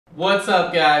What's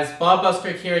up, guys? Bob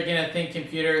Bustrick here again at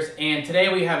ThinkComputers, and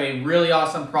today we have a really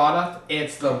awesome product.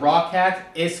 It's the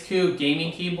ROCCAT Isku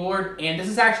gaming keyboard, and this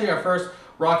is actually our first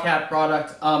ROCCAT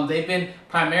product. They've been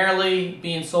primarily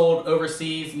being sold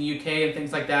overseas in the UK and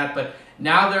things like that, but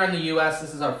now they're in the US.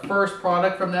 This is our first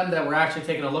product from them that we're actually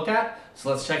taking a look at, so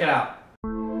let's check it out.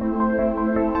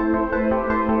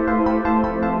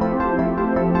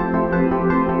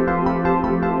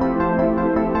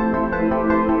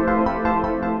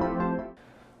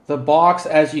 The box,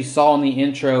 as you saw in the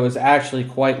intro, is actually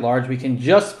quite large. We can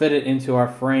just fit it into our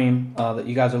frame that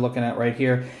you guys are looking at right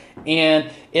here.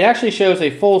 And it actually shows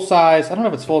a full-size, I don't know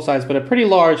if it's full-size, but a pretty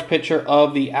large picture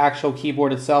of the actual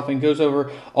keyboard itself and goes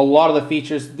over a lot of the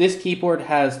features. This keyboard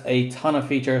has a ton of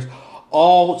features,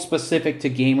 all specific to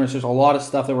gamers. There's a lot of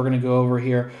stuff that we're going to go over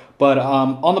here. But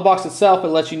on the box itself, it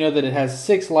lets you know that it has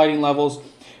 6 lighting levels,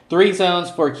 3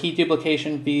 zones for key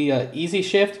duplication via easy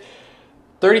shift,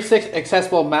 36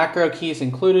 accessible macro keys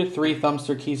included, 3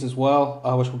 thumbstick keys as well,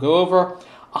 which we'll go over.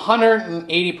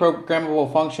 180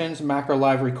 programmable functions, macro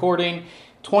live recording,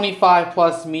 25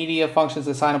 plus media functions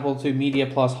assignable to media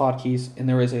plus hotkeys, and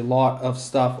there is a lot of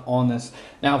stuff on this.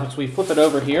 Now, if we flip it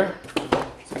over here, so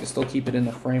you can still keep it in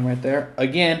the frame right there.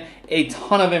 Again, a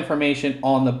ton of information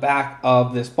on the back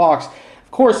of this box. Of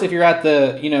course, if you're at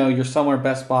the, you're somewhere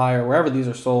Best Buy or wherever these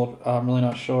are sold, I'm really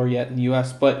not sure yet in the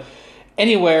US, but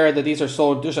anywhere that these are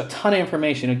sold, there's a ton of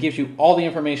information. It gives you all the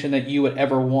information that you would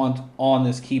ever want on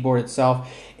this keyboard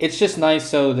itself. It's just nice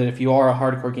so that if you are a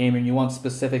hardcore gamer and you want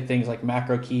specific things like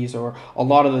macro keys or a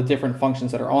lot of the different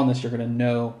functions that are on this, you're going to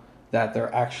know that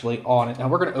they're actually on it. Now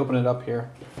we're going to open it up here.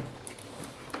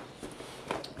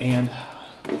 And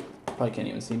probably can't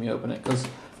even see me open it because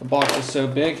the box is so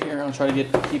big. Here, I'll try to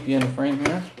keep you in the frame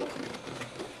here.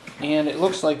 And it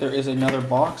looks like there is another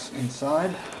box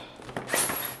inside.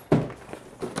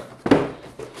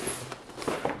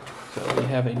 We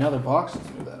have another box. Let's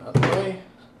move that out of the way.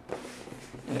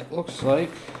 And it looks like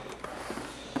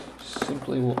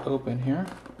simply we'll open here.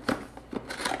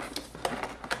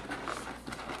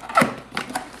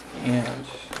 And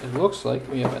it looks like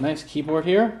we have a nice keyboard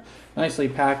here, nicely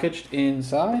packaged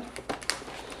inside.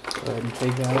 Go ahead and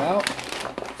take that out.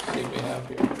 Let's see what we have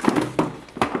here.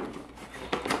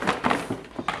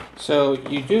 So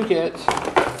you do get,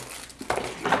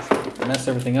 mess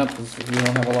everything up because we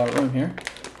don't have a lot of room here.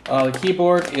 The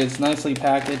keyboard is nicely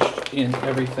packaged in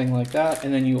everything like that,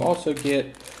 and then you also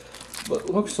get what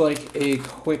looks like a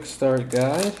quick start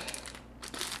guide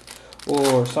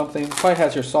or something. It probably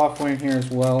has your software in here as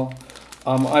well.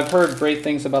 I've heard great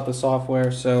things about the software,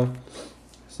 so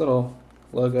this little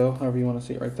logo, however you want to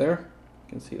see it right there,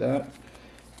 you can see that.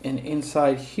 And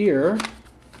inside here,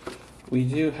 we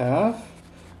do have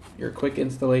your quick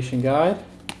installation guide,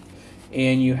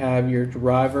 and you have your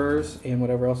drivers and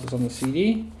whatever else is on the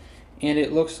CD. And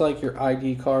it looks like your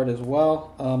ID card as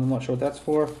well. I'm not sure what that's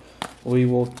for. We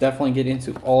will definitely get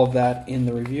into all of that in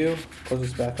the review. Close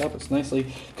this back up. It's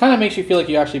nicely, kind of makes you feel like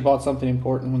you actually bought something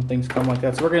important when things come like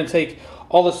that. So we're going to take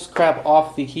all this crap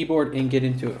off the keyboard and get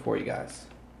into it for you guys.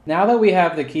 Now that we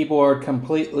have the keyboard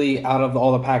completely out of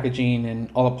all the packaging and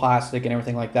all the plastic and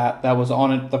everything like that was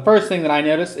on it, the first thing that I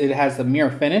noticed, it has the mirror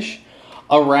finish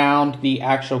around the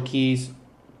actual keys.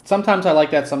 Sometimes I like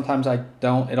that, sometimes I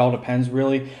don't. It all depends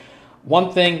really.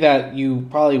 One thing that you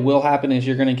probably will happen is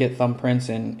you're going to get thumbprints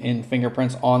and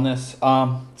fingerprints on this.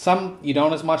 Some you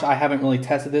don't as much. I haven't really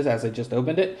tested this as I just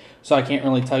opened it, so I can't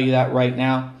really tell you that right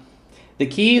now. The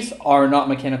keys are not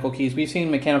mechanical keys. We've seen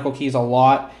mechanical keys a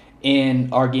lot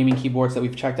in our gaming keyboards that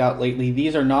we've checked out lately.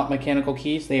 These are not mechanical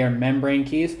keys. They are membrane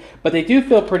keys, but they do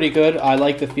feel pretty good. I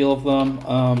like the feel of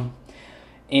them.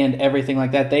 And everything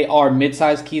like that. They are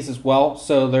mid-size keys as well,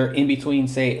 so they're in between,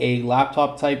 say, a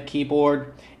laptop type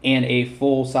keyboard and a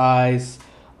full-size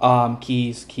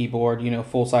keyboard,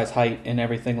 full-size height and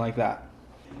everything like that.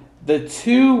 The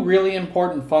 2 really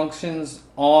important functions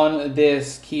on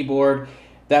this keyboard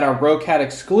that are ROCCAT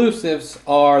exclusives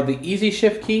are the Easy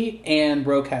Shift key and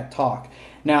ROCCAT Talk.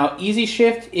 Now, Easy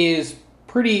Shift is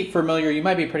pretty familiar. You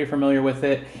might be pretty familiar with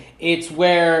it. It's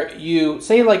where you,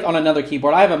 say like on another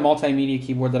keyboard, I have a multimedia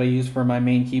keyboard that I use for my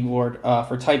main keyboard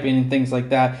for typing and things like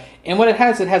that. And what it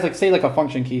has like, say like a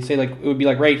function key, say like it would be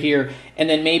like right here, and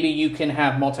then maybe you can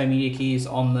have multimedia keys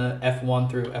on the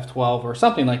F1 through F12 or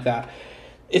something like that.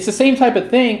 It's the same type of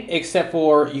thing, except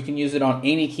for you can use it on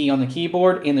any key on the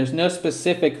keyboard, and there's no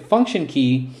specific function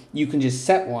key. You can just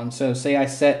set one. So say I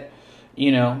set,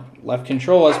 left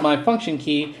control as my function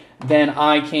key, then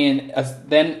I can,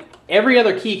 then every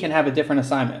other key can have a different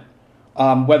assignment.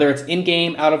 Whether it's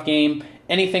in-game, out-of-game,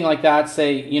 anything like that.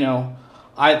 Say,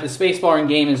 the spacebar in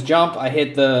game is jump. I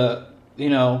hit the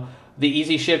the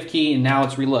easy shift key and now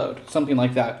it's reload, something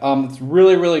like that. It's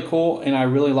really, really cool and I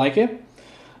really like it.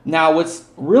 Now what's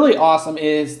really awesome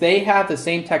is they have the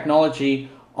same technology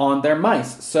on their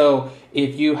mice. So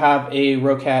if you have a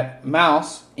ROCCAT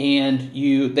mouse and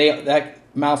that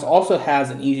mouse also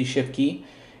has an easy shift key,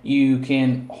 you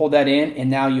can hold that in and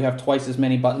now you have twice as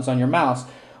many buttons on your mouse.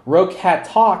 ROCCAT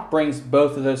Talk brings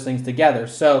both of those things together.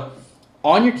 So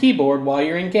on your keyboard while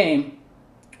you're in game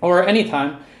or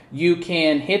anytime, you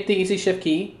can hit the easy shift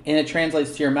key and it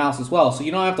translates to your mouse as well. So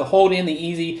you don't have to hold in the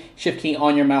easy shift key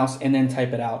on your mouse and then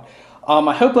type it out.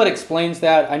 I hope that explains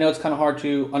that. I know it's kind of hard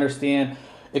to understand.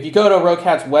 If you go to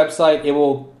ROCCAT's website, it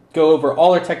will go over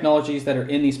all their technologies that are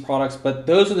in these products, but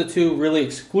those are the two really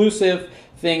exclusive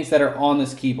things that are on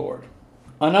this keyboard.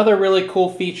 Another really cool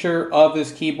feature of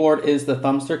this keyboard is the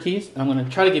thumbstir keys. I'm going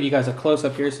to try to give you guys a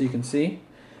close-up here so you can see.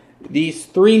 These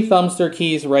 3 thumbstir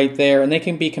keys right there, and they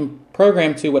can be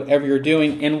programmed to whatever you're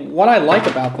doing. And what I like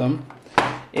about them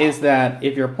is that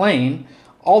if you're playing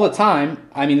all the time,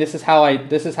 I mean, this is how I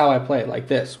play it, like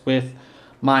this, with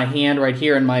my hand right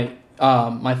here and my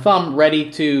thumb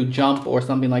ready to jump or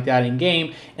something like that in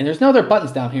game. And there's no other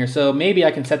buttons down here, so maybe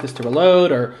I can set this to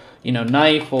reload or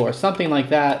knife or something like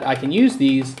that. I can use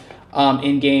these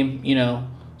in game,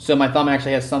 so my thumb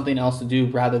actually has something else to do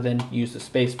rather than use the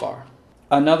space bar.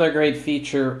 Another great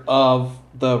feature of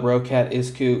the ROCCAT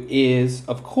Isku is,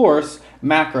 of course,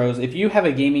 macros. If you have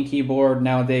a gaming keyboard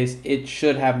nowadays, it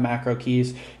should have macro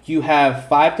keys. You have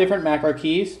 5 different macro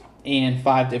keys and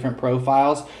 5 different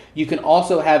profiles. You can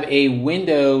also have a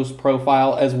Windows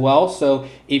profile as well. So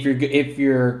if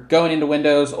you're going into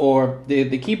Windows, or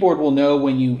the keyboard will know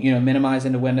when you minimize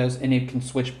into Windows, and it can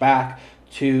switch back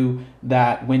to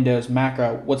that Windows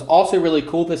macro. What's also really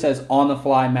cool, this says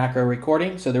on-the-fly macro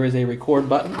recording. So there is a record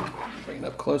button. Bring it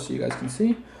up close so you guys can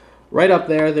see. Right up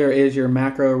there is your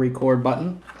macro record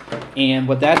button. And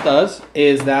what that does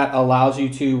is that allows you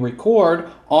to record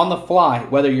on the fly.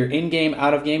 Whether you're in game,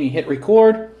 out of game, you hit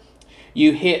record,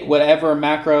 you hit whatever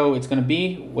macro it's going to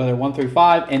be, whether 1 through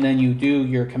 5, and then you do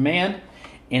your command,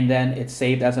 and then it's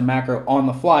saved as a macro on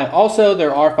the fly. Also,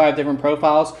 there are 5 different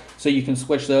profiles, so you can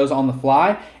switch those on the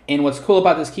fly. And what's cool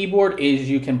about this keyboard is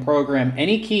you can program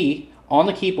any key on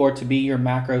the keyboard to be your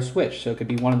macro switch. So it could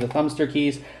be one of the thumbstir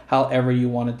keys, however you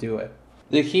want to do it.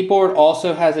 The keyboard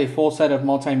also has a full set of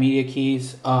multimedia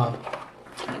keys. Let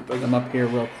me bring them up here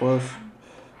real close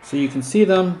so you can see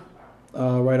them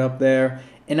right up there.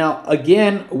 And now,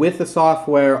 again, with the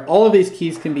software, all of these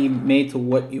keys can be made to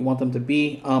what you want them to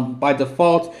be. By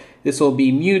default, this will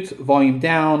be mute, volume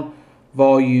down,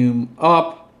 volume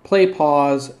up, play,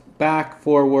 pause, back,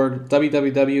 forward,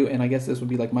 WWW, and I guess this would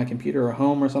be like my computer or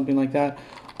home or something like that.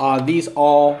 These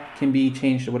all can be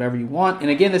changed to whatever you want. And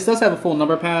again, this does have a full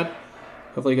number pad.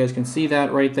 Hopefully you guys can see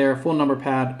that right there, full number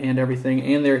pad and everything.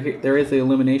 And there is the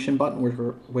illumination button,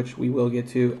 which we will get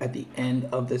to at the end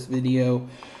of this video.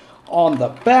 On the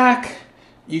back,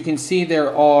 you can see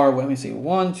there are, let me see,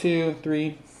 1, 2,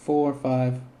 3, 4,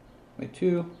 5,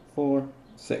 2, 4,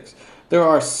 6. There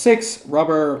are 6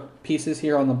 rubber pieces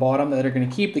here on the bottom that are going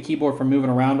to keep the keyboard from moving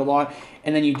around a lot.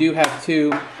 And then you do have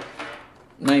 2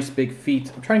 nice big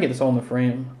feet. I'm trying to get this all in the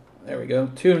frame. There we go.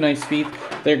 2 nice feet.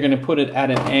 They're going to put it at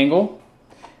an angle.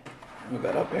 Move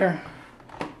that up there.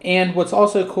 And what's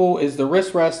also cool is the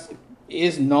wrist rest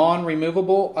is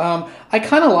non-removable. I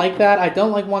kind of like that. I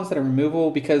don't like ones that are removable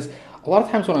because a lot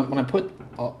of times when I put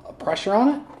pressure on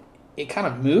it, it kind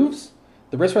of moves.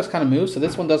 The wrist rest kind of moves, so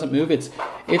this one doesn't move. It's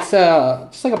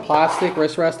just like a plastic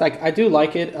wrist rest. I do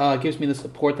like it. It gives me the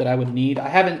support that I would need. I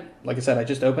haven't, like I said, I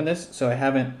just opened this, so I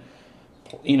haven't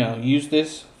used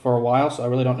this for a while, so I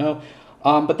really don't know.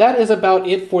 But that is about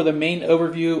it for the main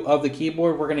overview of the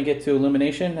keyboard. We're going to get to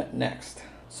illumination next.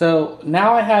 So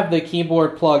now I have the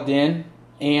keyboard plugged in,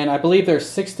 and I believe there's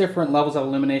 6 different levels of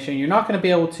illumination. You're not going to be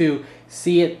able to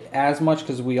see it as much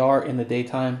because we are in the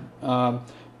daytime,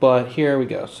 but here we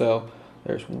go. So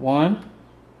there's 1,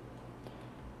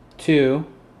 2,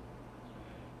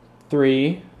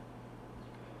 3,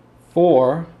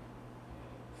 4,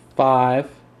 5,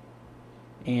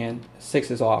 and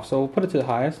 6 is off. So we'll put it to the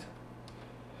highest.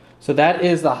 So that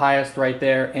is the highest right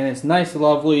there, and it's nice,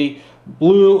 lovely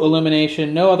blue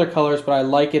illumination, no other colors, but I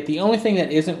like it. The only thing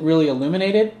that isn't really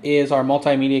illuminated is our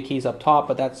multimedia keys up top,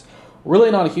 but that's really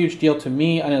not a huge deal to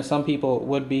me. I know some people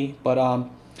would be, but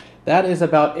that is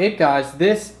about it, guys.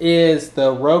 This is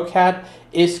the ROCCAT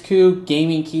Isku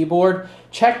gaming keyboard.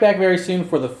 Check back very soon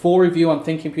for the full review on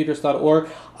ThinkComputers.org.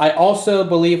 I also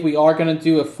believe we are going to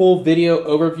do a full video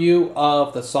overview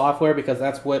of the software because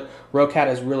that's what ROCCAT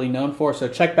is really known for. So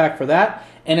check back for that.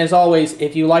 And as always,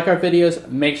 if you like our videos,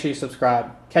 make sure you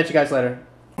subscribe. Catch you guys later.